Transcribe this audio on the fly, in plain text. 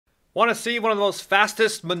Want to see one of the most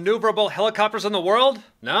fastest maneuverable helicopters in the world?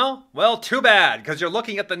 No? Well, too bad, because you're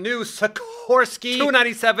looking at the new Sikorsky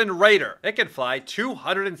S97 Raider. It can fly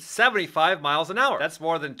 275 miles an hour. That's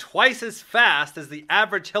more than twice as fast as the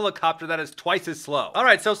average helicopter that is twice as slow.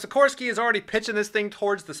 Alright, so Sikorsky is already pitching this thing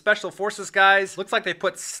towards the Special Forces guys. Looks like they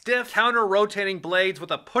put stiff, counter-rotating blades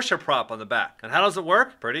with a pusher prop on the back. And how does it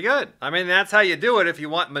work? Pretty good. I mean, that's how you do it if you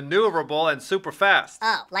want maneuverable and super fast.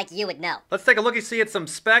 Oh, like you would know. Let's take a look-see at some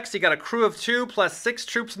specs. You got a crew of 2 plus 6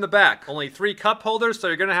 troops in the back. Only 3 cup holders, so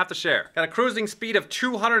you're gonna have to share. Got a cruising speed of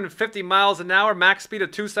 250 miles an hour, max speed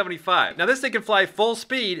of 275. Now this thing can fly full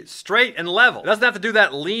speed, straight and level. It doesn't have to do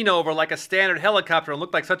that lean over like a standard helicopter and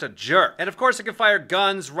look like such a jerk. And of course it can fire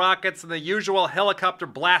guns, rockets, and the usual helicopter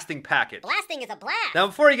blasting package. Blasting is a blast! Now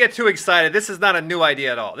before you get too excited, this is not a new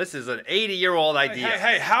idea at all. This is an 80-year-old idea.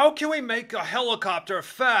 Hey, how can we make a helicopter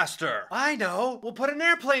faster? I know. We'll put an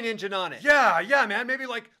airplane engine on it. Yeah, man. Maybe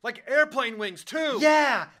like airplane wings too.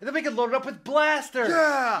 Yeah, and then we can load it up with blasters.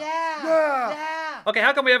 Yeah. Okay,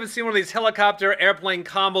 how come we haven't seen one of these helicopter airplane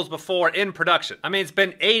combos before in production? I mean, it's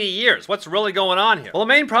been 80 years. What's really going on here? Well, the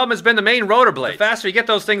main problem has been the main rotor blades. The faster you get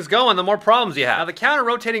those things going, the more problems you have. Now, the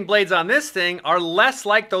counter-rotating blades on this thing are less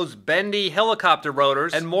like those bendy helicopter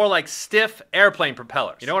rotors and more like stiff airplane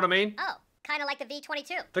propellers. You know what I mean? Oh, kind of like the V-22.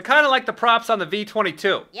 They're kind of like the props on the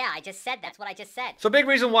V-22. Yeah, that's what I just said. So a big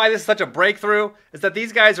reason why this is such a breakthrough is that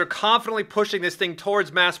these guys are confidently pushing this thing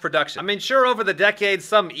towards mass production. I mean, sure, over the decades,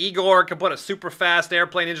 some Igor can put a super fast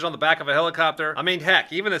airplane engine on the back of a helicopter. I mean,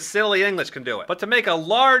 heck, even the silly English can do it. But to make a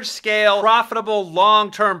large-scale, profitable,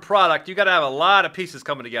 long-term product, you gotta have a lot of pieces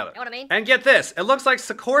coming together. You know what I mean? And get this, it looks like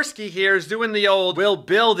Sikorsky here is doing the old, we'll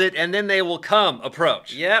build it and then they will come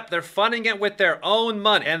approach. Yep, they're funding it with their own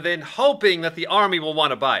money and then hoping that the army will want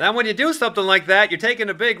to buy it. Now when you do something like that, you're taking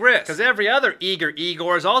a big risk, because every other eager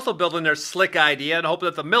Igor is also building their slick idea and hoping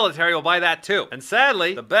that the military will buy that too. And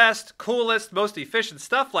sadly, the best, coolest, most efficient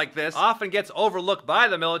stuff like this often gets overlooked by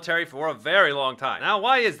the military for a very long time. Now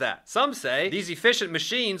why is that? Some say these efficient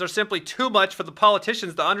machines are simply too much for the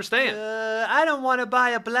politicians to understand. I don't want to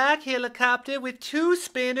buy a black helicopter with 2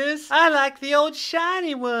 spinners. I like the old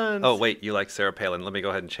shiny ones. Oh wait, you like Sarah Palin. Let me go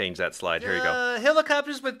ahead and change that slide. Here you go.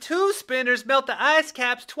 Helicopters with 2 spinners melt the ice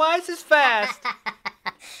caps twice as fast.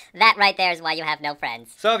 That right there is why you have no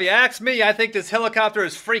friends. So if you ask me, I think this helicopter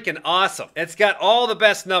is freaking awesome. It's got all the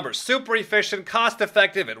best numbers. Super efficient, cost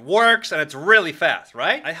effective, it works, and it's really fast,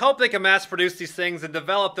 right? I hope they can mass produce these things and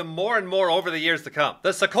develop them more and more over the years to come.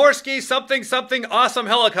 The Sikorsky something awesome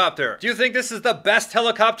helicopter. Do you think this is the best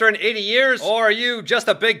helicopter in 80 years? Or are you just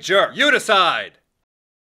a big jerk? You decide.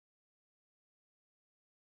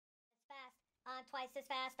 I'm twice as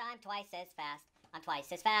fast, I'm twice as fast. I'm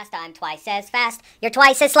twice as fast, I'm twice as fast. You're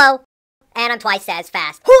twice as slow, and I'm twice as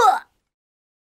fast. Hooah!